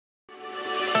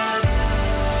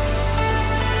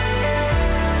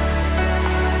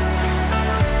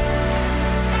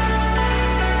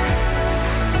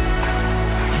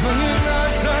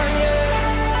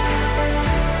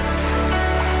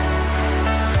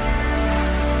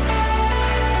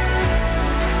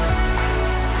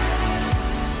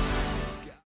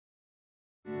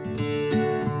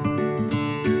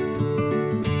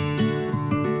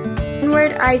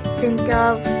I think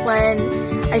of when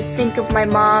I think of my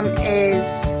mom is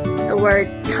the word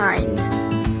kind.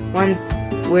 One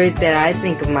word that I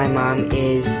think of my mom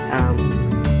is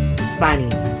funny.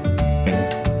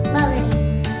 Loving.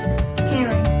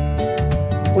 Caring.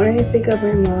 When I think of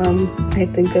my mom, I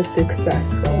think of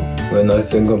successful. When I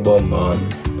think about mom,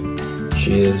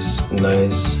 she is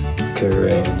nice,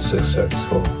 caring,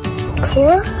 successful.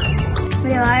 Cool.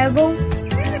 Reliable.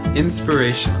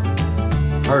 Inspirational.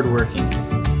 Hardworking.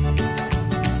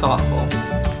 Thoughtful.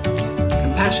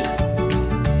 Compassionate.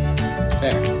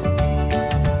 Fair.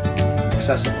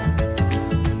 Accessible.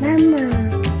 Mama.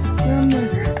 Mama.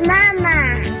 Mama.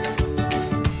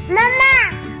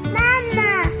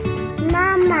 Mama.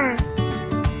 Mama.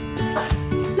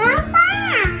 Mama.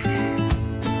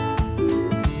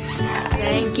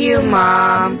 Thank you,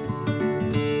 Mom.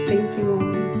 Thank you,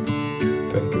 Mom.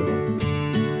 Thank you.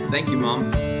 Thank you,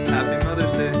 moms. Happy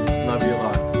Mother's Day. Love you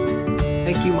lots.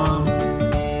 Thank you, Mom.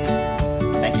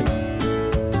 Thank you, Mom.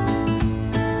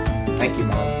 Thank you,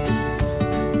 Mom.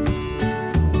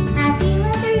 Happy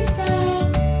Mother's Day.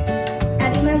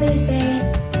 Happy Mother's Day.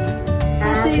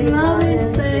 Happy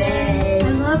Mother's Day. I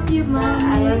love you, Mom.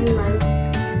 I love you, Mom.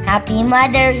 Happy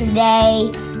Mother's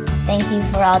Day. Thank you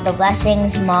for all the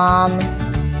blessings, Mom.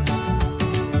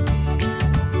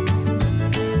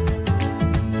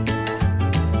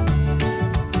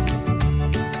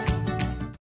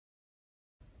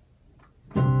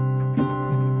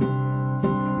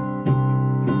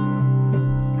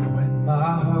 When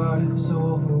my heart is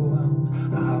overwhelmed,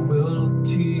 I will look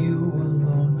to you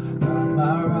alone. God,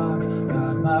 my rock,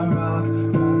 God, my rock,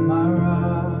 God, my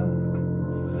rock.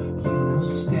 You will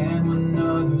stand when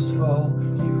others fall.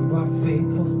 You are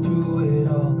faithful through it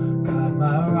all. God,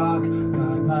 my rock,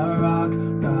 God, my rock,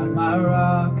 God, my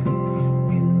rock.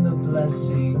 In the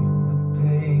blessing, in the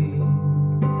pain.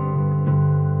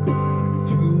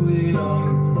 Through it all,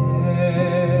 you've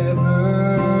never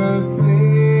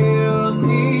failed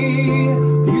me.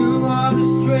 You are the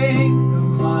strength of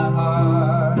my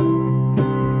heart.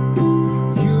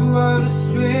 You are the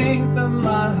strength of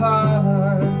my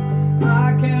heart.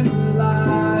 I can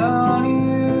rely on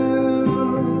you.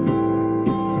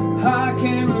 I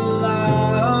can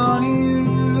rely on you.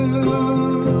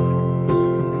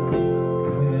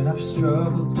 When I've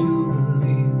struggled to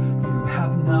believe, you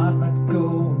have not let go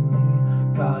of me.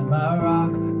 God, my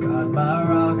rock, God, my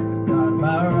rock, God,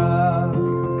 my rock.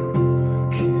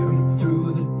 Carried through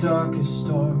the darkest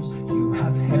storms, you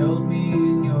have held me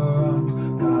in your arms.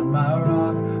 God, my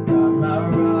rock, God, my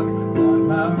rock, God,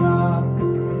 my rock.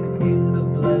 In the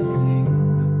blessing,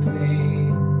 in the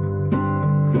pain.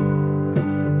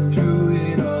 Through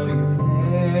it all, you've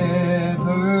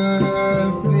never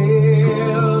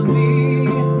failed me.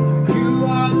 You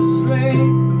are the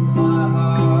strength of my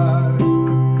heart.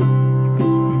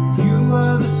 You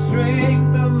are the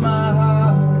strength of my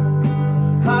heart.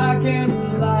 I can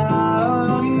rely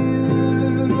on you.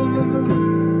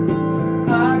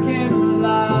 I can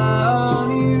rely on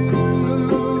you.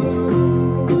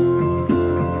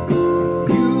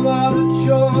 You are the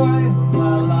joy of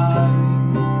my life.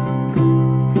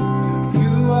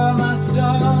 You are my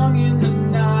song in the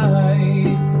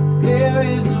night. There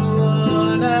is no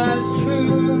one as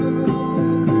true.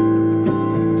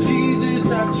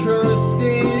 Jesus, I trust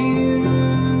in you.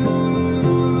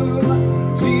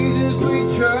 Jesus, we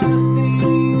trust in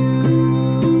you.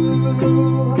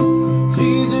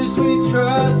 Jesus, we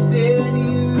trust in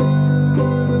you.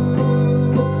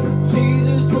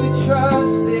 Jesus, we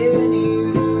trust in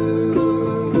you.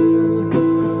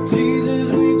 Jesus,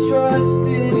 we trust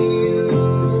in you.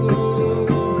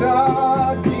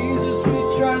 God, Jesus, we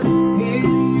trust in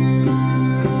you.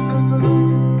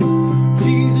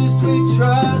 Jesus, we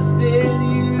trust in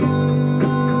you.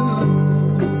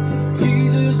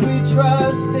 Jesus, we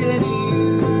trust in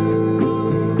you.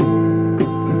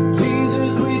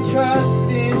 Jesus, we trust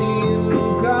in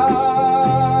you,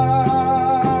 God.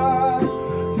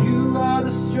 You are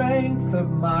the strength of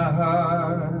my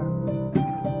heart.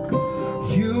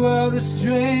 You are the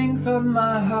strength of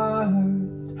my heart.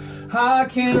 I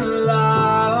can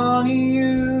rely on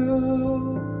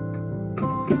you.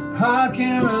 I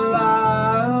can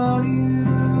rely on you.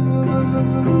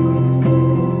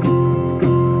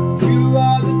 You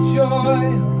are the joy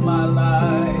of my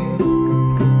life.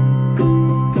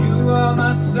 You are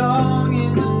my song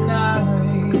in the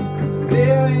night.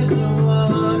 There is no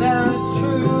one as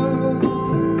true.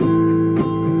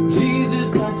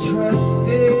 Jesus, I trust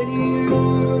in you.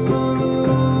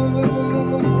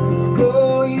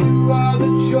 Oh, you are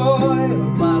the joy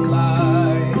of my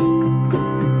life.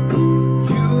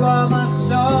 You are my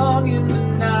song in the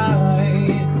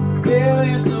night. There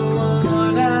is no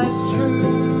one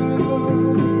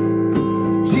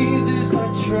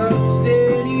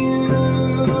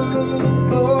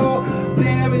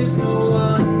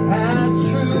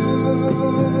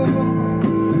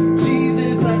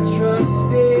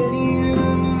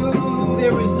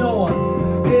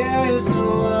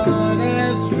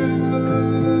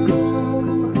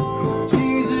true.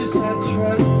 Jesus, I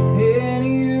trust in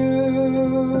you.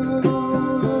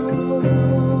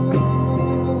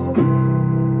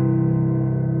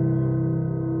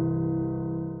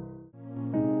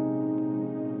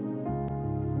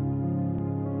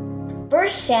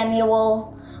 First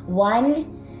Samuel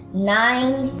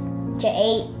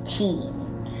 1:9-18.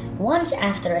 Once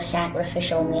after a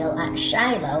sacrificial meal at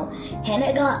Shiloh,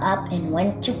 Hannah got up and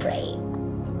went to pray.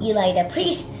 Eli the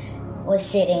priest was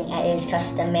sitting at his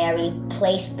customary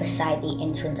place beside the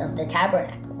entrance of the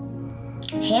tabernacle.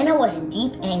 Hannah was in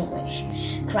deep anguish,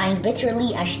 crying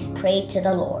bitterly as she prayed to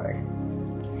the Lord.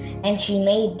 And she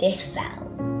made this vow: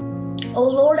 O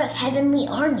Lord of heavenly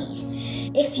armies,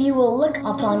 if you will look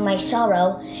upon my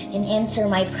sorrow and answer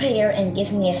my prayer and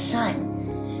give me a son,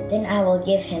 then I will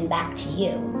give him back to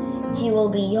you. He will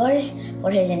be yours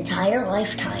for his entire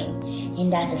lifetime,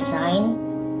 and as a sign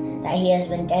that he has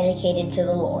been dedicated to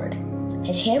the Lord.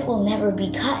 His hair will never be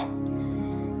cut.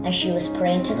 As she was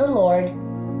praying to the Lord,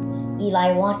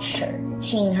 Eli watched her,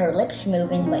 seeing her lips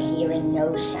moving but hearing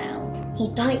no sound. He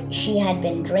thought she had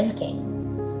been drinking.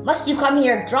 Must you come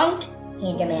here drunk?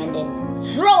 He demanded.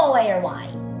 Throw away your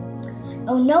wine.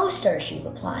 Oh no, sir, she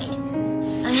replied.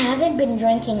 I haven't been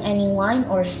drinking any wine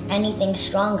or anything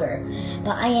stronger,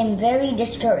 but I am very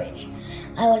discouraged.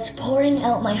 I was pouring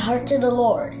out my heart to the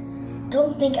Lord.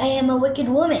 Don't think I am a wicked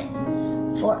woman,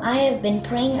 for I have been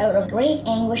praying out of great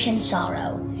anguish and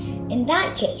sorrow. In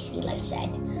that case, Eli said,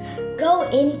 go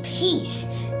in peace.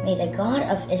 May the God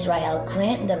of Israel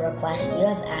grant the request you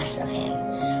have asked of him.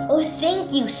 Oh,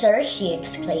 thank you, sir, she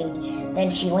exclaimed.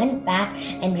 Then she went back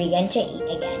and began to eat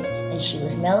again, and she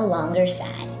was no longer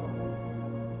sad.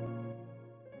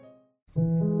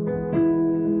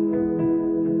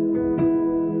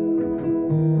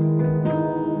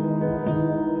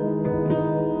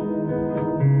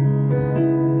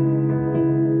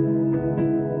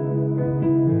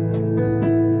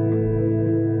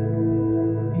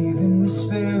 Even the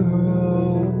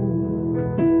sparrow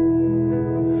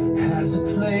has a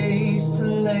place to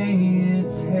lay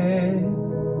its head.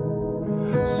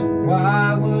 So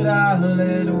why would I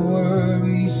let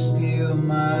worry steal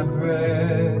my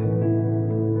breath?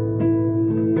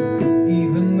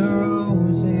 Even the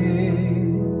roses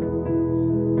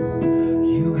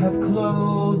you have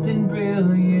clothed in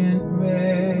brilliant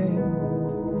red,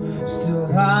 still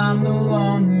I'm the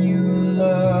one you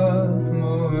love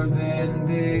more than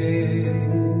this.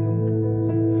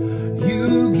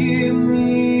 You give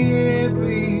me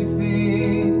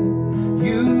everything.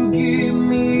 You give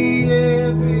me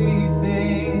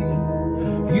everything.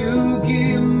 You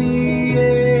give me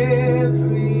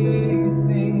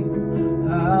everything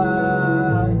I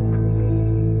need.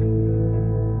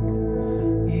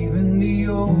 Even the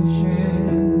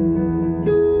ocean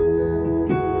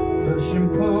push and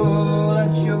pull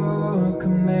at your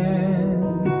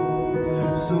command,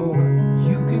 so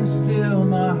you can still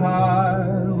my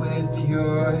heart with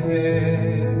your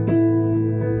head.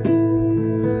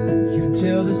 You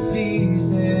tell the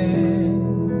seasons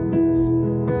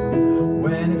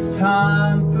when it's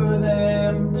time for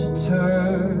them to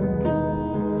turn,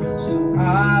 so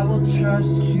I will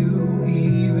trust you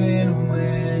even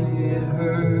when it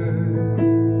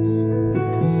hurts.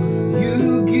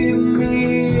 You give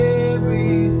me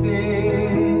everything.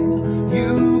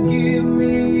 You give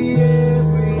me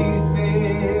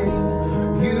everything.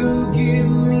 You give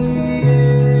me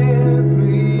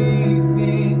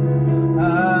everything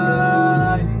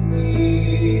I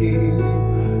need.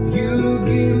 You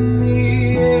give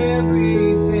me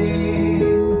everything.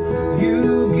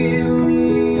 You give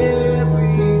me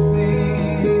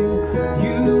everything.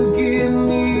 You give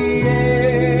me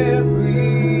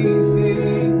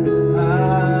everything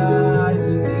I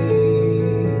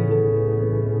need.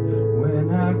 When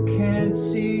I can't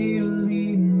see you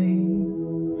lead me,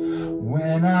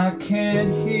 when I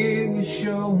can't hear you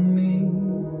show me,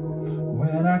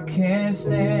 when I can't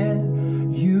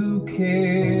stand, you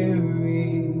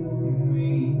carry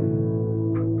me.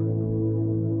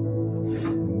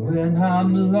 When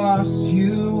I'm lost,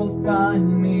 you will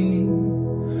find me.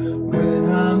 When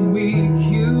I'm weak,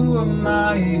 you are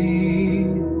mighty.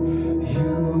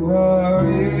 You are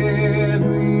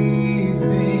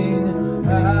everything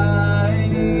I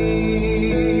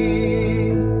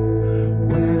need.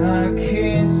 When I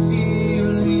can't see you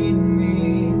lead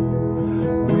me,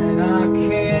 when I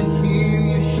can't hear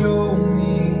you show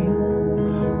me,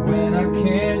 when I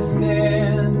can't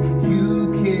stand,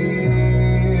 you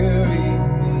carry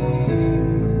me.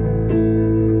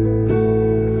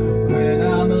 When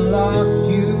I'm lost,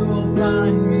 you will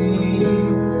find me.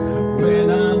 When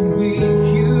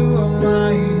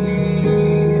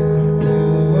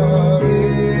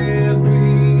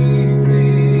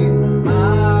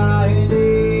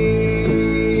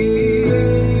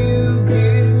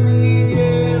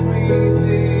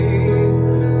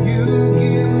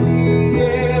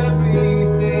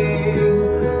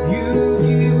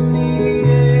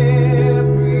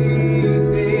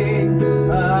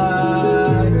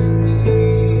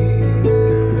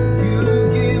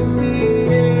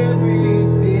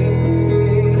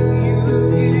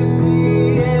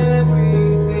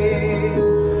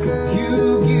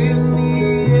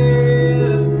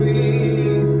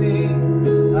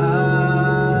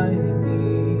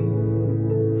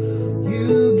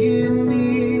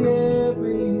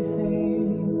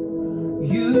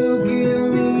You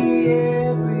give me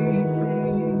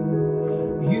everything.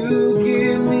 You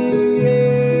give me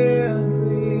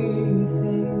everything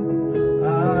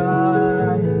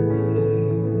I need.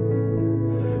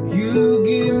 You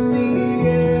give me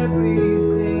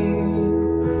everything.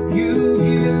 You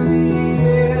give me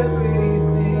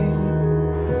everything.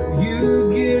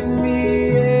 You give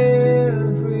me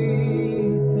everything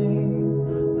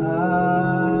I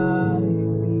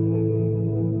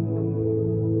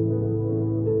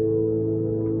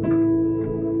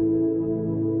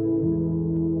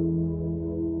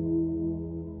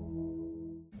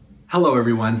Hello,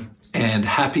 everyone, and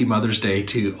happy Mother's Day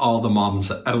to all the moms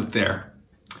out there.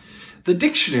 The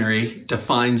dictionary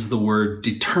defines the word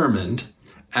determined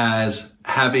as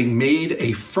having made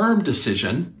a firm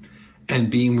decision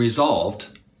and being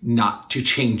resolved not to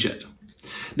change it.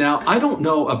 Now, I don't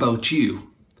know about you,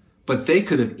 but they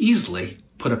could have easily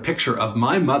put a picture of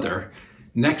my mother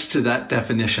next to that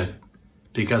definition,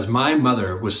 because my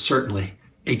mother was certainly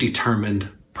a determined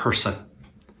person.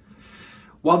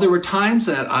 While there were times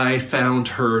that I found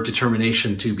her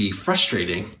determination to be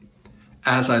frustrating,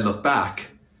 as I look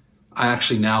back, I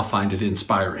actually now find it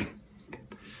inspiring.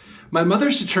 My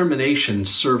mother's determination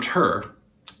served her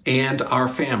and our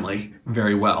family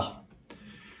very well.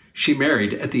 She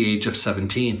married at the age of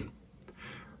 17.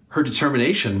 Her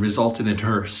determination resulted in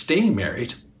her staying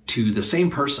married to the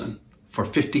same person for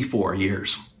 54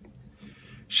 years.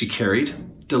 She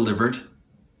carried, delivered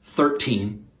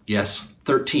 13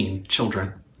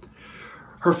 children.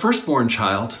 Her firstborn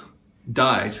child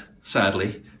died,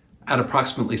 sadly, at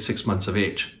approximately 6 months of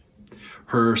age.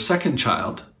 Her second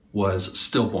child was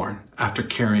stillborn after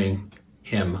carrying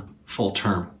him full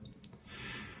term.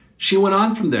 She went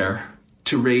on from there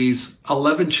to raise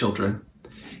 11 children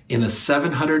in a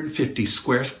 750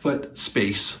 square foot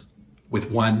space with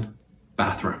one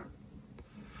bathroom.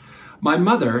 My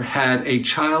mother had a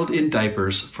child in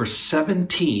diapers for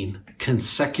 17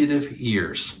 consecutive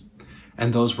years,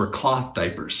 and those were cloth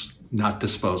diapers, not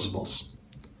disposables.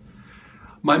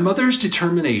 My mother's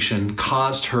determination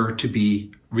caused her to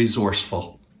be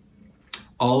resourceful.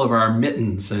 All of our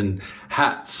mittens and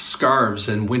hats, scarves,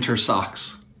 and winter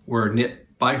socks were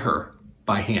knit by her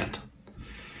by hand.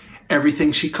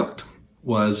 Everything she cooked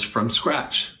was from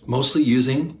scratch, mostly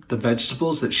using the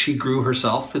vegetables that she grew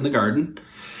herself in the garden,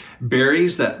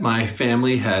 berries that my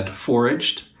family had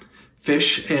foraged,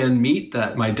 fish and meat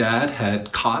that my dad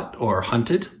had caught or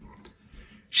hunted.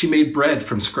 She made bread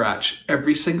from scratch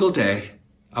every single day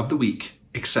of the week,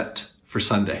 except for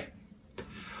Sunday.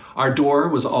 Our door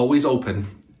was always open,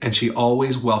 and she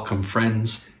always welcomed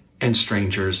friends and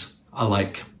strangers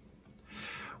alike.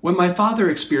 When my father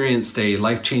experienced a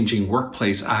life-changing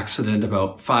workplace accident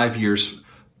about 5 years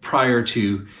prior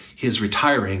to his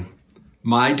retiring,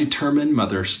 my determined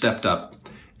mother stepped up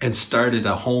and started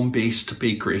a home-based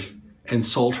bakery and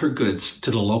sold her goods to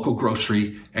the local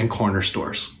grocery and corner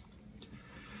stores.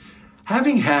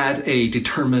 Having had a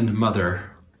determined mother,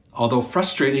 although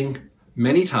frustrating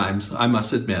many times, I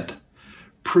must admit,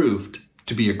 proved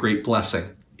to be a great blessing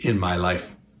in my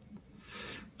life.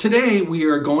 Today, we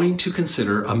are going to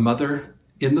consider a mother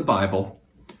in the Bible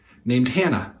named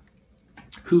Hannah,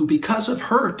 who, because of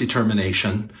her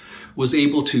determination, was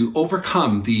able to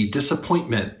overcome the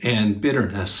disappointment and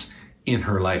bitterness in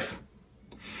her life.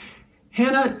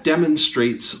 Hannah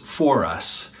demonstrates for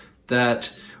us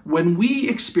that when we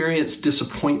experience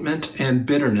disappointment and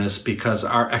bitterness because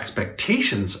our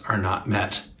expectations are not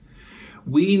met,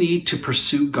 we need to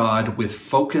pursue God with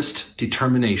focused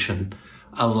determination,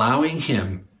 allowing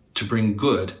Him to bring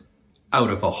good out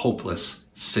of a hopeless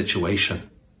situation.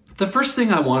 The first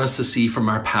thing I want us to see from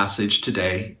our passage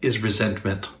today is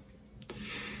resentment.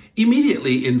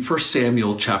 Immediately in 1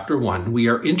 Samuel chapter 1, we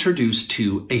are introduced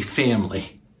to a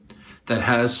family that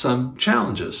has some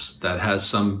challenges, that has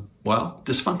some,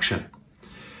 dysfunction.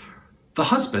 The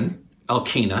husband,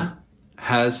 Elkanah,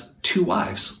 has 2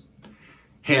 wives.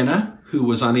 Hannah, who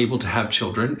was unable to have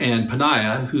children, and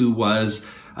Peninnah, who was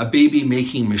a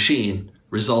baby-making machine,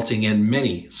 resulting in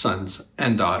many sons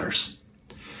and daughters.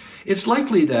 It's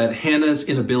likely that Hannah's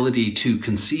inability to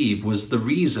conceive was the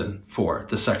reason for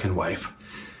the second wife,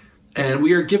 and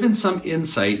we are given some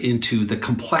insight into the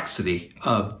complexity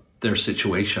of their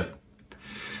situation.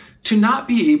 To not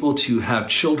be able to have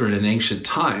children in ancient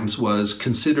times was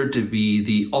considered to be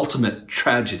the ultimate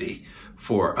tragedy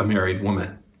for a married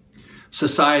woman.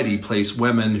 Society placed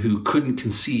women who couldn't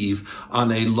conceive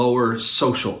on a lower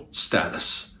social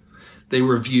status. They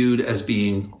were viewed as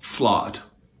being flawed,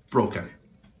 broken.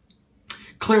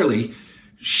 Clearly,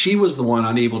 she was the one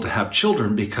unable to have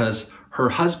children because her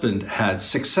husband had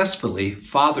successfully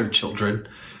fathered children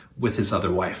with his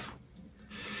other wife.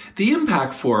 The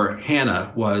impact for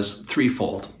Hannah was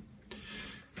threefold: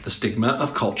 the stigma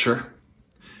of culture,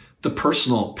 the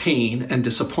personal pain and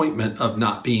disappointment of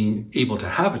not being able to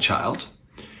have a child,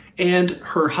 and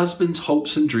her husband's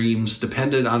hopes and dreams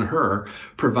depended on her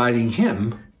providing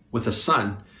him with a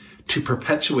son to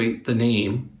perpetuate the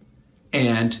name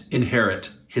and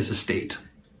inherit his estate.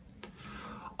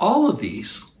 All of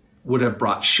these would have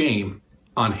brought shame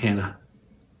on Hannah.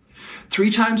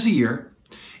 3 times a year,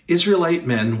 Israelite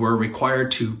men were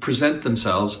required to present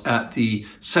themselves at the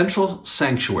central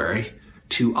sanctuary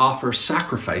to offer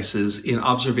sacrifices in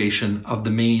observation of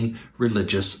the main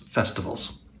religious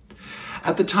festivals.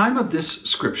 At the time of this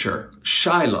scripture,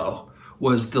 Shiloh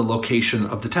was the location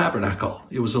of the tabernacle.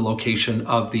 It was the location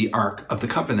of the Ark of the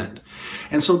Covenant.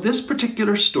 And so this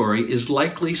particular story is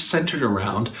likely centered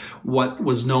around what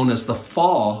was known as the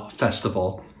fall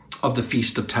festival of the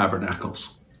Feast of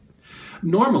Tabernacles.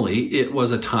 Normally, it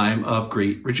was a time of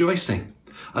great rejoicing,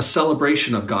 a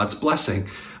celebration of God's blessing,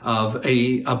 of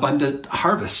an abundant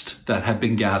harvest that had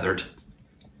been gathered.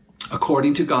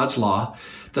 According to God's law,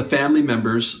 the family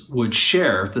members would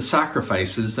share the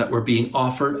sacrifices that were being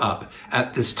offered up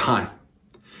at this time.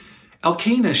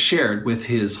 Elkanah shared with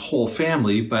his whole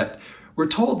family, but we're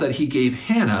told that he gave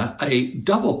Hannah a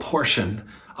double portion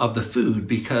of the food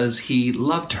because he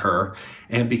loved her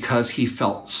and because he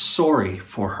felt sorry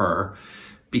for her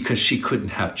because she couldn't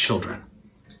have children.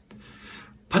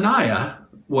 Peninnah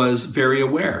was very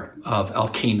aware of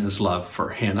Elkanah's love for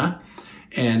Hannah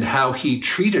and how he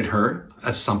treated her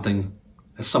as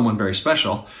someone very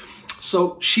special.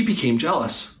 So she became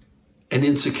jealous and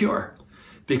insecure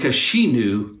because she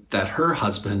knew that her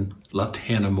husband loved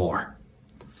Hannah more.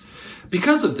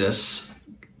 Because of this,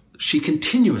 she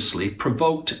continuously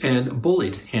provoked and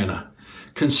bullied Hannah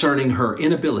concerning her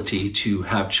inability to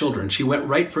have children. She went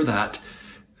right for that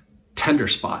tender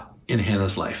spot in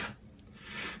Hannah's life.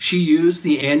 She used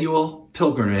the annual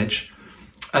pilgrimage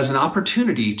as an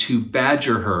opportunity to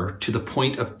badger her to the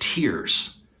point of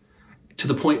tears, to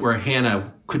the point where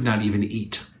Hannah could not even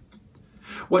eat.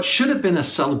 What should have been a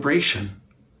celebration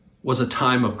was a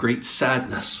time of great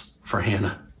sadness for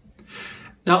Hannah.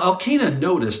 Now Elkanah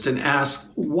noticed and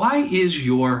asked, "Why is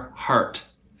your heart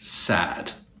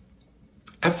sad?"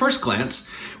 At first glance,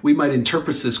 we might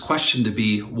interpret this question to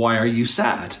be, "Why are you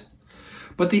sad?"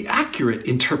 But the accurate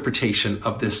interpretation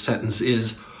of this sentence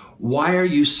is, "Why are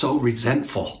you so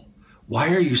resentful? Why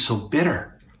are you so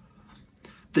bitter?"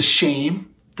 The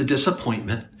shame, the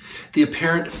disappointment, the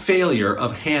apparent failure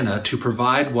of Hannah to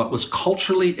provide what was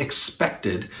culturally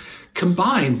expected,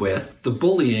 combined with the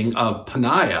bullying of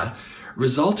Peninnah,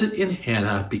 resulted in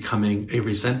Hannah becoming a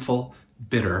resentful,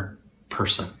 bitter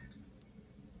person.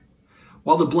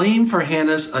 While the blame for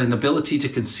Hannah's inability to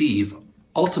conceive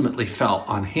ultimately fell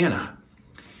on Hannah,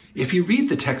 if you read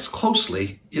the text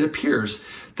closely, it appears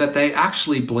that they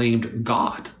actually blamed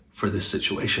God for this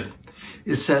situation.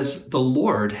 It says the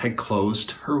Lord had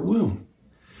closed her womb,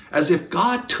 as if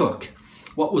God took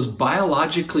what was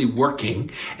biologically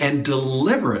working and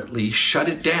deliberately shut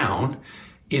it down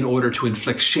in order to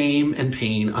inflict shame and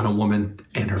pain on a woman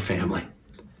and her family.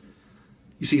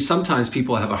 You see, sometimes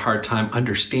people have a hard time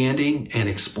understanding and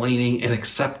explaining and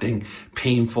accepting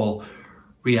painful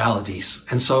realities,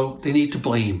 and so they need to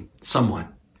blame someone.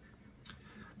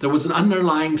 There was an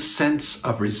underlying sense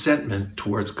of resentment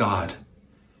towards God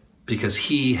because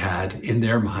he had, in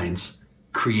their minds,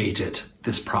 created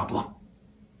this problem.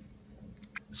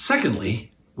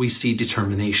 Secondly, we see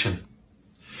determination.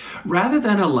 Rather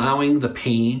than allowing the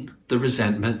pain, the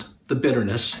resentment, the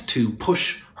bitterness to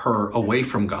push her away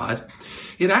from God,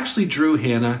 it actually drew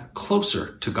Hannah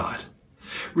closer to God,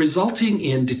 resulting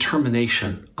in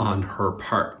determination on her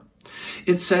part.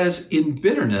 It says, in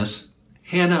bitterness,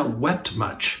 Hannah wept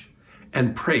much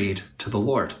and prayed to the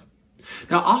Lord.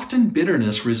 Now, often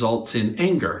bitterness results in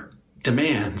anger,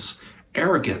 demands,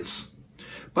 arrogance.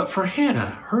 But for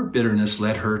Hannah, her bitterness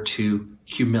led her to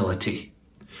humility.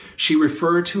 She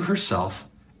referred to herself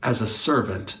as a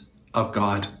servant of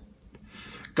God.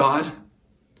 God,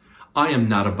 I am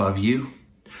not above you.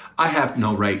 I have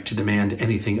no right to demand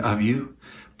anything of you,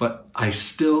 but I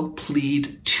still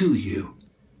plead to you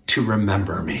to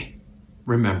remember me.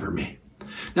 Remember me.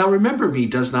 Now, remember me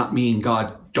does not mean,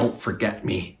 God, don't forget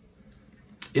me.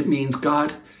 It means,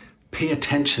 God, pay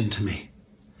attention to me.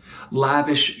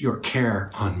 Lavish your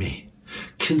care on me.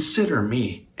 Consider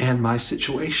me and my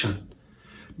situation.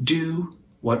 Do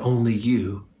what only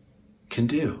you can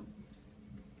do.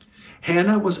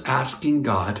 Hannah was asking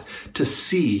God to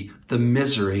see the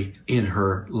misery in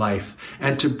her life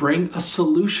and to bring a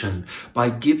solution by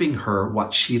giving her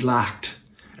what she lacked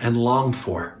and longed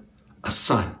for. a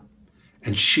son,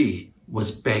 and she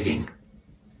was begging.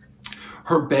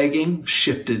 Her begging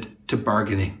shifted to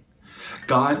bargaining.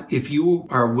 God, if you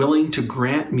are willing to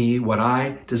grant me what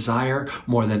I desire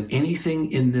more than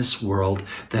anything in this world,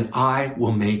 then I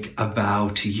will make a vow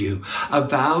to you, a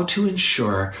vow to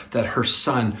ensure that her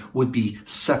son would be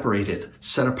separated,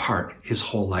 set apart his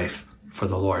whole life for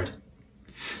the Lord.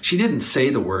 She didn't say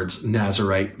the words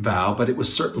Nazirite vow, but it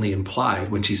was certainly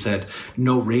implied when she said,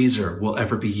 no razor will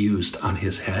ever be used on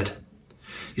his head.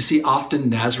 You see, often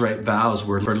Nazirite vows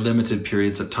were for limited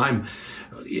periods of time,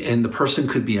 and the person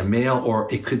could be a male or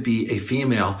it could be a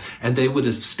female, and they would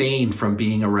abstain from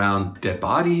being around dead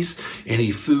bodies,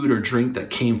 any food or drink that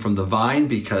came from the vine,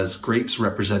 because grapes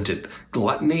represented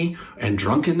gluttony and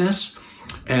drunkenness.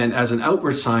 And as an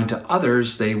outward sign to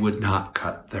others, they would not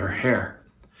cut their hair.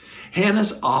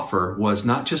 Hannah's offer was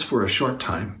not just for a short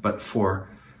time, but for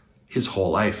his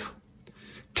whole life.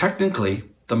 Technically,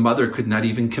 the mother could not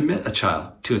even commit a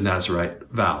child to a Nazirite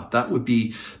vow. That would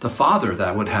be the father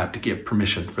that would have to give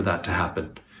permission for that to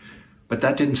happen. But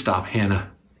that didn't stop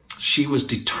Hannah. She was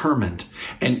determined,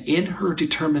 and in her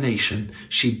determination,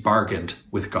 she bargained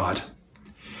with God.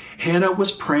 Hannah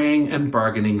was praying and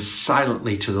bargaining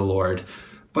silently to the Lord,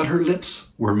 but her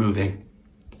lips were moving.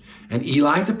 And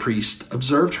Eli the priest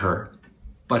observed her,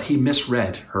 but he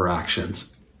misread her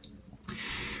actions.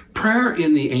 Prayer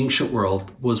in the ancient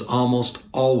world was almost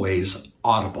always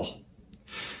audible.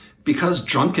 Because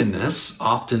drunkenness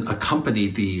often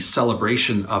accompanied the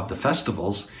celebration of the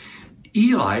festivals,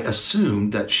 Eli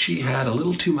assumed that she had a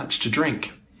little too much to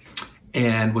drink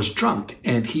and was drunk,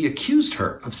 and he accused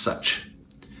her of such.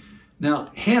 Now,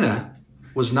 Hannah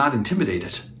was not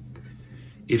intimidated.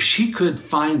 If she could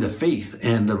find the faith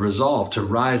and the resolve to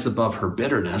rise above her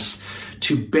bitterness,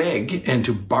 to beg and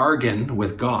to bargain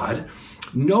with God,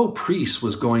 no priest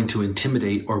was going to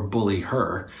intimidate or bully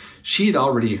her. She had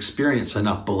already experienced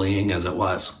enough bullying as it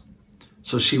was.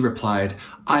 So she replied,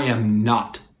 I am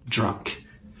not drunk.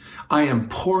 I am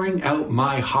pouring out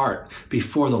my heart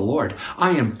before the Lord.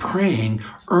 I am praying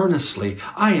earnestly.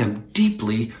 I am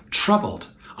deeply troubled.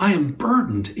 I am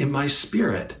burdened in my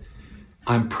spirit.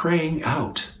 I'm praying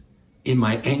out in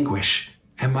my anguish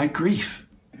and my grief.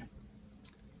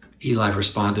 Eli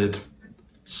responded,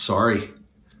 sorry.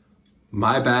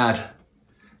 My bad.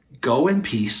 Go in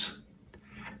peace,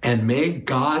 and may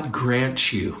God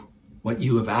grant you what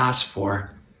you have asked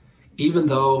for, even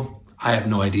though I have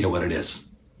no idea what it is.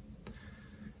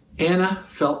 Anna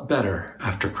felt better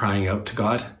after crying out to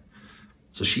God,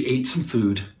 so she ate some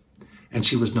food, and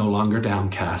she was no longer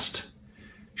downcast.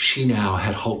 She now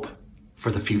had hope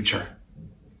for the future.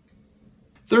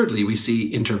 Thirdly, we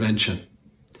see intervention.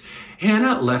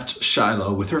 Hannah left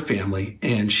Shiloh with her family,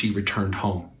 and she returned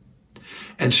home.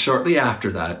 And shortly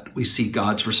after that, we see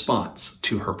God's response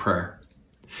to her prayer.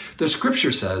 The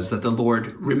scripture says that the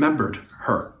Lord remembered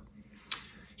her.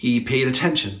 He paid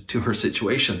attention to her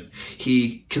situation.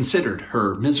 He considered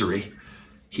her misery.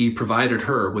 He provided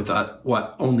her with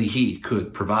what only he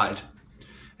could provide.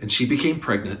 And she became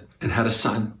pregnant and had a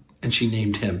son, and she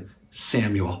named him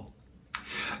Samuel.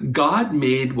 God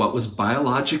made what was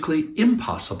biologically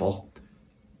impossible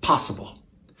possible.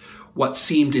 What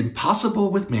seemed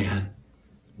impossible with man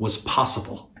was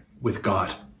possible with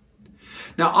God.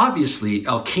 Now, obviously,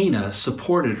 Elkanah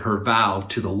supported her vow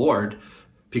to the Lord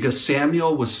because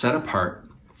Samuel was set apart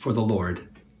for the Lord,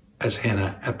 as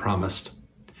Hannah had promised.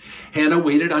 Hannah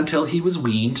waited until he was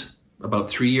weaned,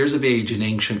 about 3 years of age in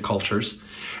ancient cultures,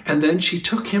 and then she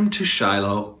took him to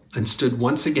Shiloh and stood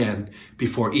once again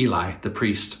before Eli the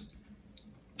priest.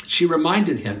 She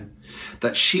reminded him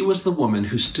that she was the woman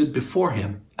who stood before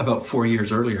him about 4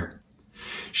 years earlier.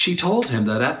 She told him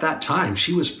that at that time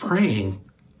she was praying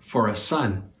for a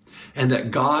son and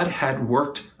that God had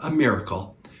worked a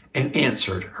miracle and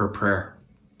answered her prayer.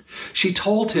 She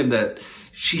told him that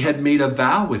she had made a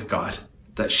vow with God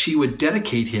that she would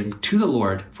dedicate him to the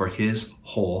Lord for his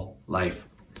whole life.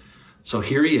 So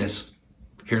here he is.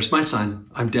 Here's my son.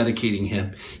 I'm dedicating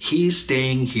him. He's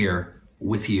staying here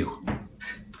with you.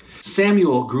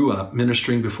 Samuel grew up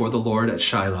ministering before the Lord at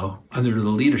Shiloh under the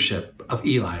leadership of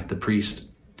Eli the priest.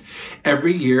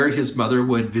 Every year his mother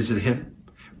would visit him,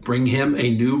 bring him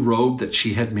a new robe that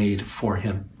she had made for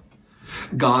him.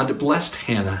 God blessed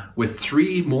Hannah with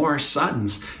 3 more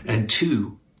sons and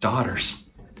 2 daughters.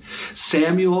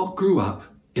 Samuel grew up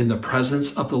in the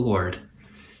presence of the Lord.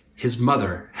 His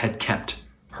mother had kept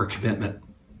her commitment.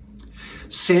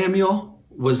 Samuel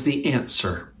was the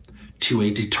answer to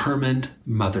a determined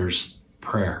mother's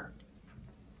prayer.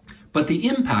 But the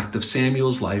impact of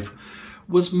Samuel's life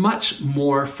was much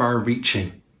more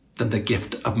far-reaching than the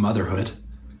gift of motherhood.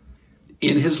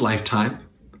 In his lifetime,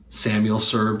 Samuel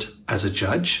served as a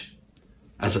judge,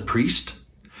 as a priest,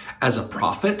 as a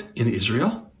prophet in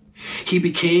Israel. He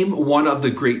became one of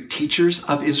the great teachers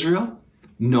of Israel,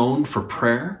 known for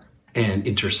prayer and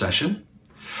intercession.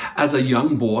 As a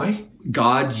young boy,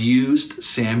 God used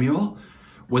Samuel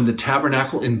when the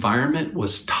tabernacle environment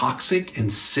was toxic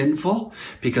and sinful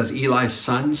because Eli's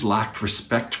sons lacked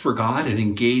respect for God and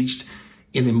engaged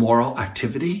in immoral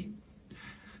activity.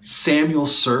 Samuel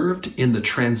served in the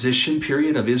transition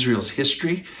period of Israel's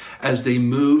history as they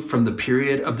moved from the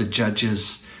period of the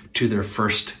judges to their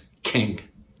first king.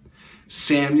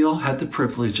 Samuel had the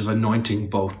privilege of anointing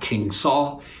both King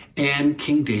Saul and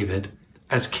King David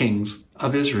as kings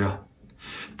of Israel.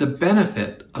 The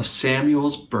benefit of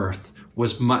Samuel's birth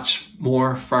was much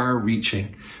more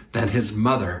far-reaching than his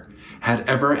mother had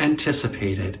ever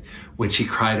anticipated when she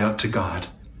cried out to God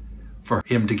for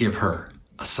him to give her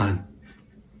a son.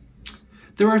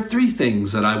 There are three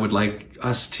things that I would like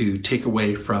us to take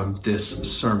away from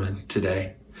this sermon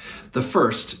today. The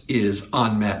first is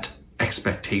unmet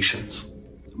expectations.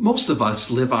 Most of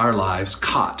us live our lives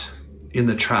caught in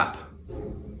the trap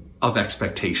of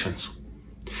expectations.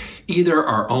 Either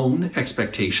our own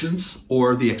expectations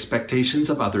or the expectations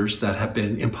of others that have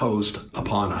been imposed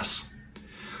upon us.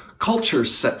 Culture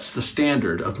sets the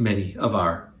standard of many of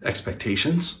our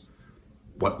expectations.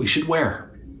 What we should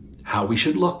wear, how we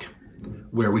should look,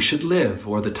 where we should live,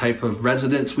 or the type of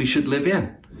residence we should live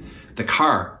in, the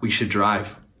car we should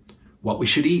drive, what we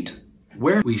should eat,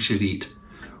 where we should eat,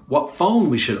 what phone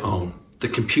we should own, the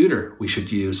computer we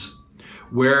should use,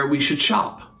 where we should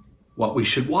shop, what we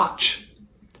should watch,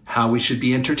 how we should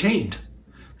be entertained,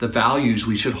 the values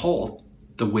we should hold,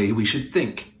 the way we should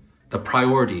think, the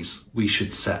priorities we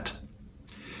should set.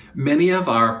 Many of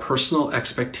our personal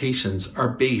expectations are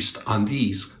based on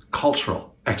these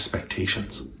cultural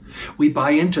expectations. We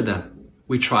buy into them.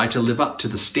 We try to live up to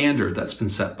the standard that's been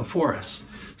set before us.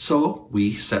 So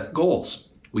we set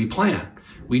goals. We plan.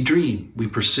 We dream. We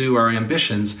pursue our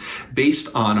ambitions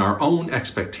based on our own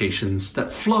expectations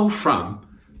that flow from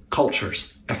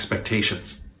culture's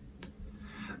expectations.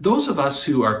 Those of us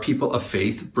who are people of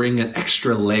faith bring an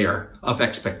extra layer of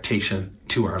expectation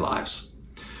to our lives.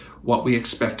 What we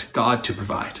expect God to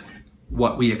provide,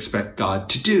 what we expect God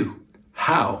to do,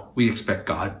 how we expect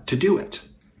God to do it.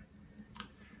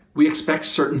 We expect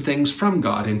certain things from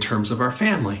God in terms of our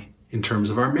family, in terms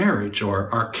of our marriage or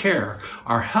our care,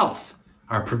 our health,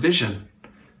 our provision,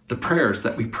 the prayers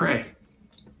that we pray.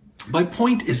 My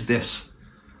point is this: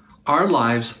 our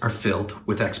lives are filled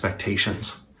with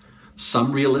expectations.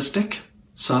 Some realistic,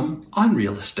 some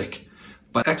unrealistic,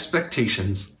 but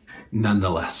expectations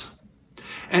nonetheless.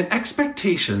 And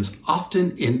expectations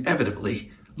often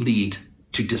inevitably lead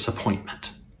to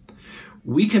disappointment.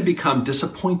 We can become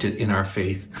disappointed in our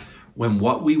faith when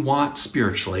what we want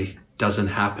spiritually doesn't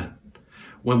happen,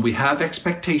 when we have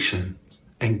expectations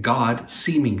and God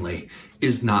seemingly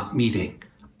is not meeting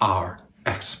our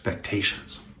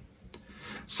expectations.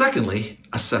 Secondly,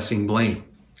 assessing blame.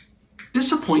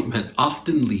 Disappointment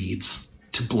often leads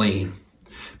to blame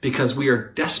because we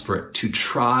are desperate to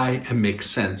try and make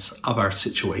sense of our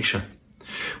situation.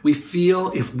 We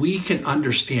feel if we can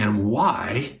understand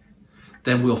why,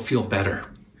 then we'll feel better.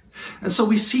 And so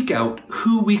we seek out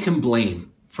who we can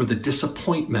blame for the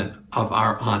disappointment of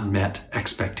our unmet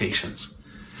expectations.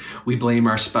 We blame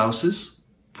our spouses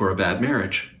for a bad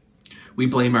marriage. We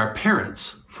blame our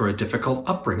parents for a difficult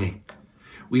upbringing.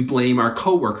 We blame our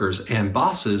coworkers and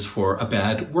bosses for a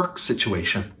bad work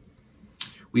situation.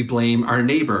 We blame our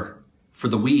neighbor for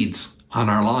the weeds on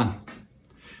our lawn.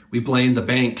 We blame the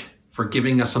bank for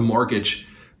giving us a mortgage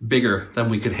bigger than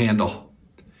we could handle.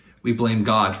 We blame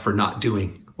God for not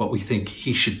doing what we think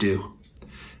he should do.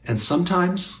 And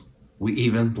sometimes we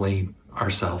even blame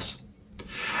ourselves.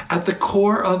 At the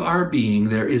core of our being,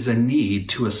 there is a need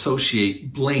to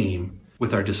associate blame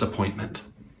with our disappointment.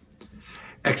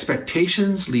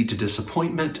 Expectations lead to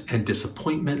disappointment, and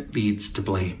disappointment leads to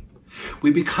blame.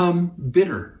 We become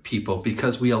bitter people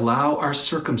because we allow our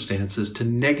circumstances to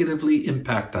negatively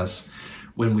impact us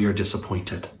when we are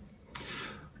disappointed.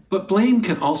 But blame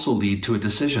can also lead to a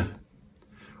decision.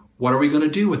 What are we going to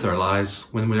do with our lives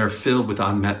when we are filled with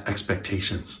unmet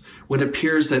expectations? When it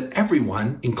appears that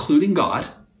everyone, including God,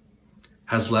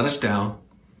 has let us down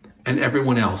and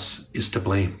everyone else is to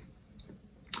blame.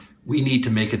 We need to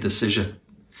make a decision.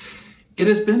 It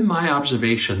has been my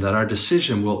observation that our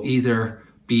decision will either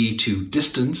be to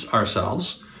distance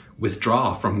ourselves,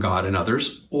 withdraw from God and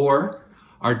others, or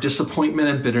our disappointment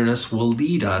and bitterness will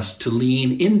lead us to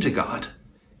lean into God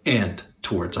and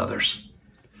towards others.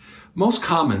 Most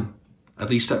common, at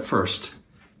least at first,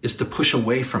 is to push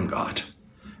away from God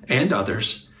and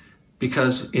others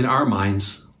because in our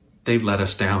minds, they've let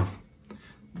us down.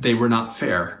 They were not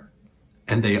fair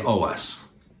and they owe us.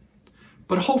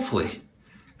 But hopefully,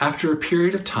 after a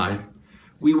period of time,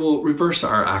 we will reverse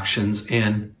our actions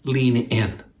and lean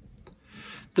in.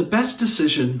 The best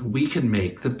decision we can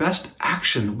make, the best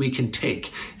action we can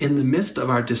take in the midst of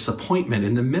our disappointment,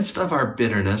 in the midst of our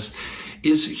bitterness,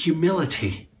 is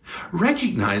humility,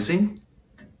 recognizing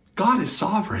God is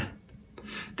sovereign,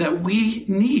 that we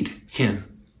need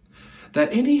Him,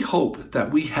 that any hope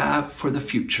that we have for the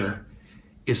future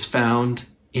is found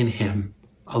in Him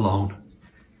alone.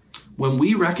 When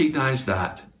we recognize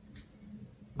that,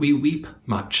 we weep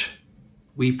much,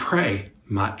 we pray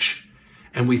much,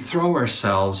 and we throw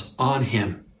ourselves on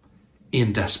Him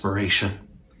in desperation.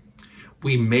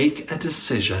 We make a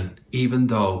decision even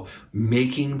though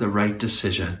making the right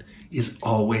decision is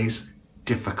always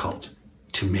difficult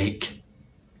to make.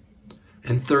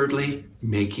 And thirdly,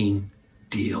 making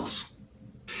deals.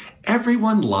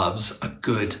 Everyone loves a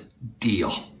good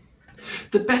deal.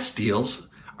 The best deals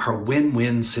are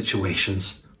win-win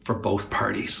situations for both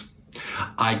parties.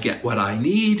 I get what I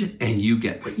need and you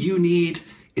get what you need.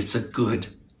 It's a good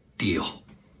deal.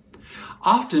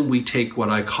 Often we take what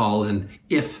I call an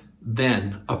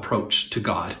if-then approach to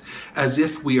God, as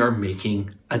if we are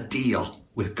making a deal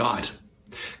with God.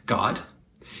 God,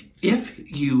 if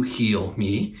you heal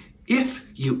me, if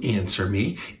you answer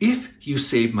me, if you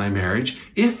save my marriage,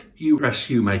 if you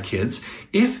rescue my kids,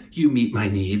 if you meet my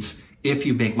needs, if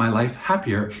you make my life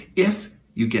happier, if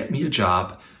you get me a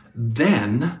job,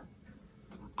 then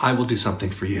I will do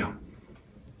something for you.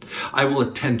 I will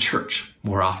attend church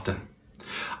more often.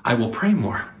 I will pray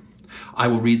more. I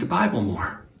will read the Bible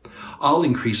more. I'll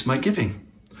increase my giving.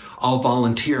 I'll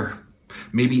volunteer,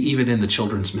 maybe even in the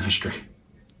children's ministry.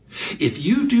 If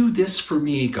you do this for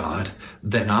me, God,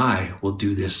 then I will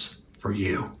do this for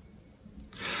you.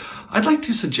 I'd like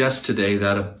to suggest today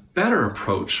that a better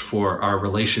approach for our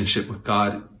relationship with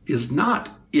God is not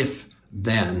if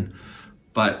then,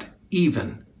 but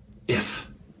even if.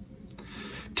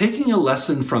 Taking a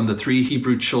lesson from the 3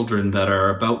 Hebrew children that are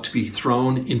about to be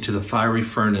thrown into the fiery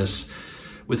furnace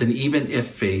with an even if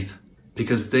faith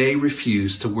because they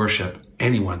refuse to worship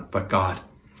anyone but God.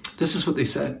 This is what they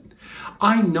said.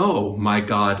 I know my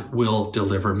God will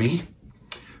deliver me,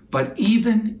 but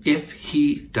even if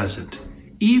He doesn't,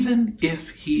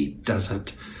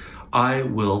 I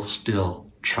will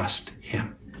still trust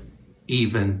Him.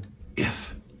 Even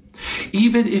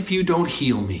if you don't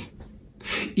heal me,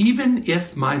 even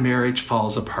if my marriage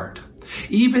falls apart,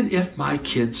 even if my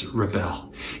kids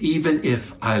rebel, even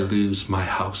if I lose my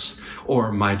house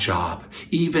or my job,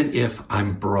 even if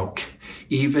I'm broke,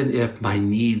 even if my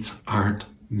needs aren't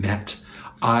met,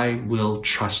 I will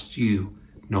trust you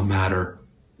no matter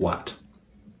what.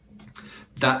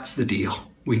 That's the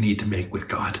deal we need to make with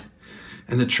God.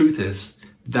 And the truth is,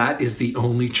 that is the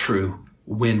only true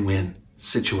win-win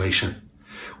situation.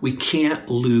 We can't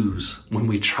lose when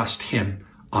we trust Him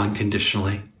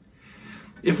unconditionally.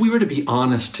 If we were to be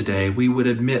honest today, we would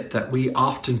admit that we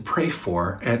often pray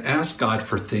for and ask God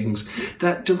for things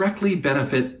that directly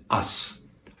benefit us,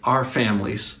 our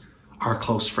families, our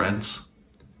close friends.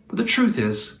 But the truth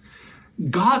is,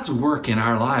 God's work in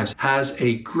our lives has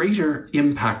a greater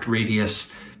impact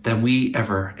radius than we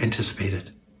ever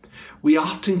anticipated. We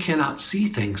often cannot see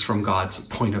things from God's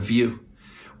point of view.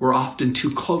 We're often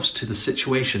too close to the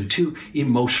situation, too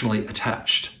emotionally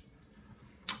attached.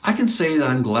 I can say that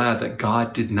I'm glad that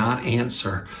God did not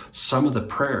answer some of the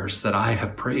prayers that I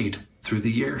have prayed through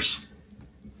the years.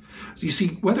 You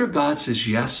see, whether God says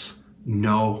yes,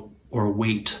 no, or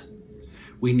wait,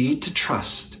 we need to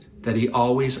trust that He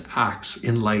always acts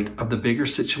in light of the bigger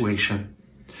situation.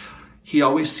 He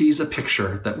always sees a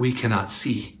picture that we cannot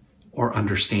see or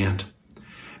understand.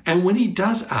 And when He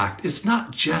does act, it's not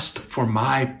just for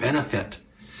my benefit.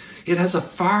 It has a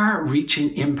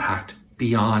far-reaching impact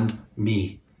beyond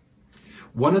me.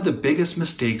 One of the biggest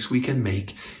mistakes we can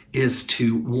make is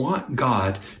to want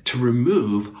God to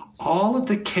remove all of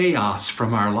the chaos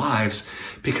from our lives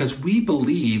because we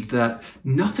believe that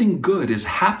nothing good is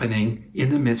happening in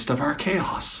the midst of our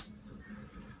chaos.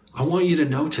 I want you to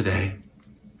know today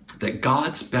that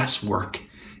God's best work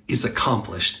is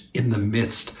accomplished in the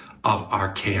midst of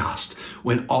our chaos.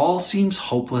 When all seems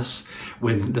hopeless,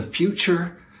 when the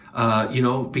future,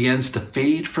 begins to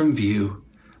fade from view,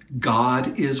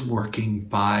 God is working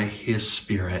by His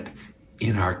Spirit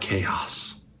in our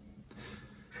chaos.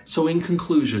 So in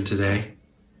conclusion today,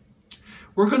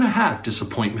 we're going to have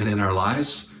disappointment in our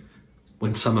lives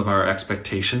when some of our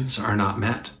expectations are not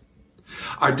met.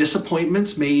 Our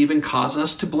disappointments may even cause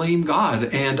us to blame God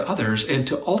and others and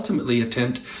to ultimately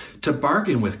attempt to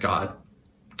bargain with God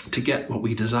to get what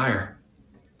we desire.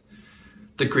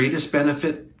 The greatest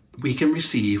benefit we can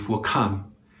receive will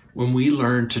come when we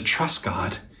learn to trust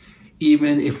God,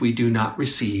 even if we do not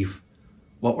receive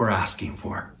what we're asking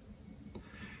for.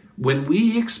 When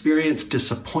we experience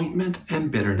disappointment and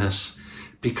bitterness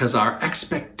because our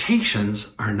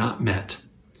expectations are not met,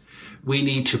 we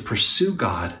need to pursue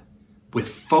God with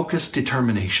focused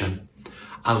determination,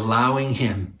 allowing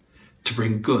Him to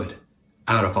bring good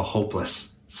out of a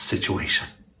hopeless situation.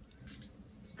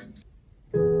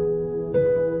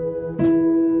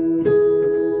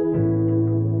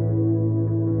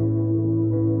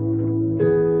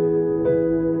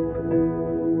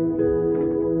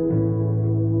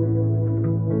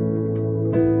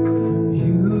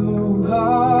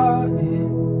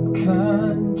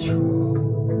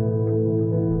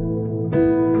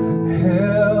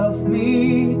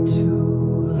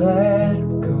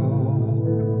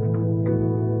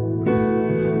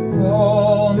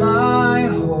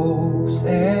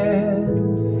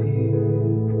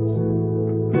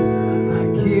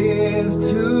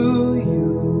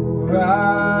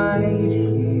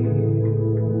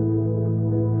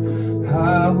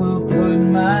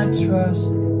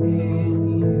 Trust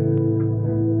in you,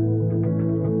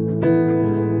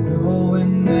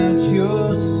 knowing that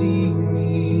you'll see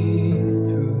me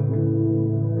through.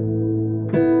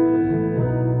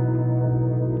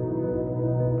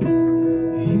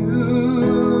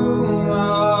 You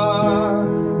are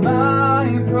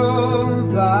my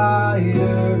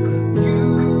provider.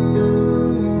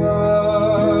 You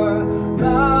are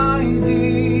my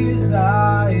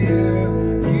desire.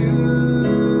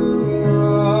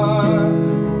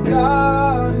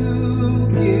 God who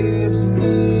gives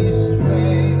me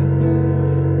strength,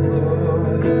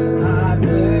 Lord, I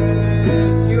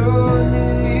bless your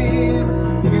name.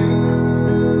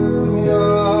 You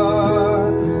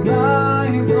are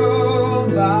my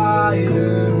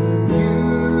provider.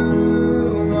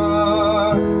 You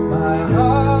are my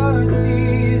heart's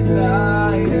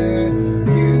desire.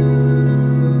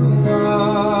 You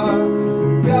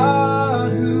are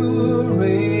God who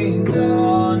reigns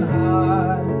on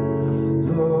high.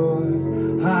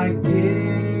 Lord, I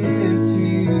give to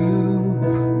you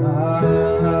my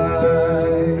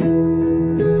life.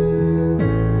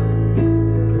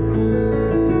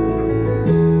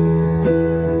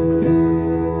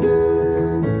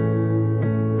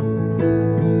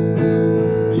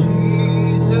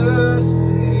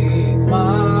 Jesus, take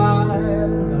my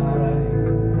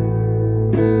life,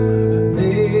 a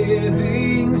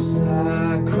living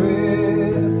sacrifice.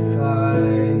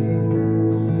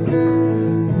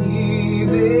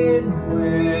 Even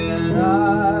when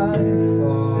I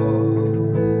fall,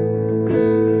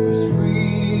 there's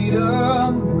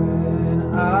freedom when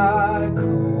I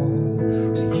call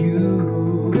to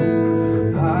you.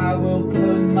 I will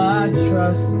put my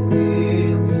trust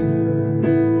in you,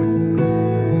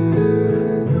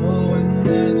 knowing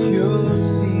that you'll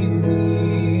see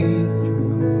me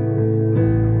through.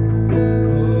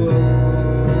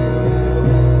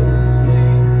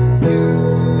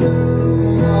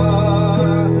 You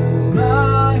are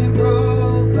my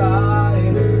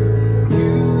provider.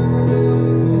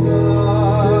 You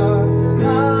are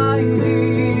my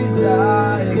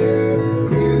desire.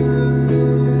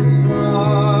 You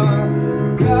are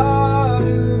God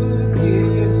who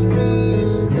gives me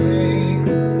strength.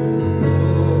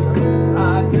 Lord,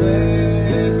 I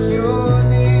bless your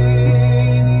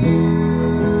name.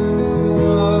 You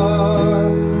are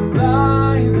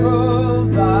my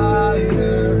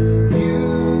provider.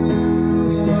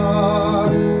 You are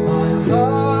my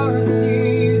heart's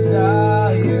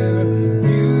desire.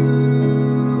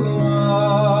 You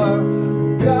are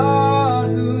God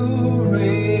who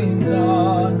reigns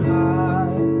on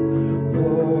high.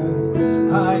 Lord,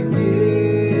 I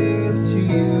give to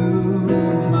you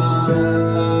my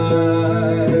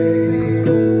life.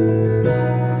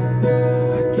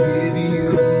 I give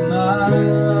you my life.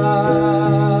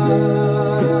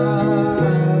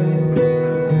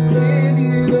 Give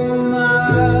you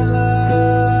my life.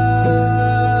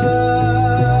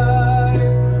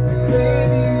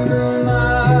 Give you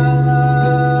my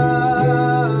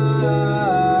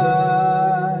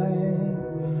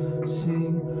life.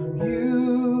 Sing,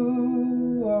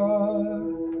 you are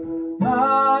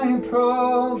my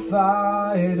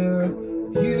provider.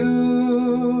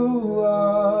 You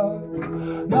are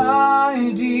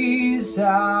my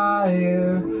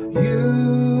desire.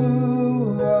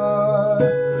 You are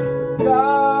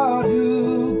God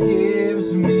who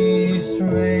gives me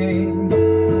strength.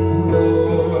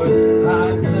 Lord,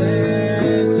 I bless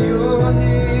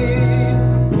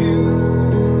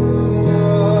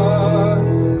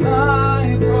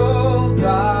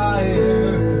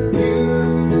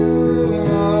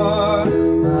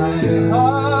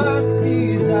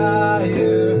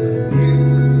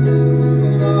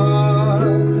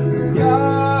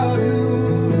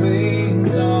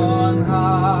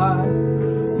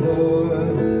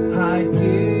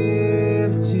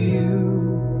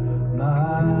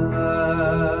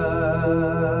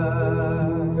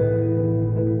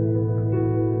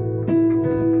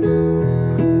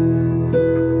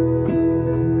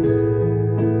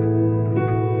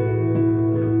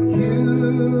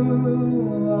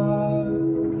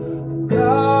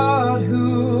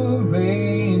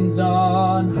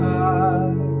on high.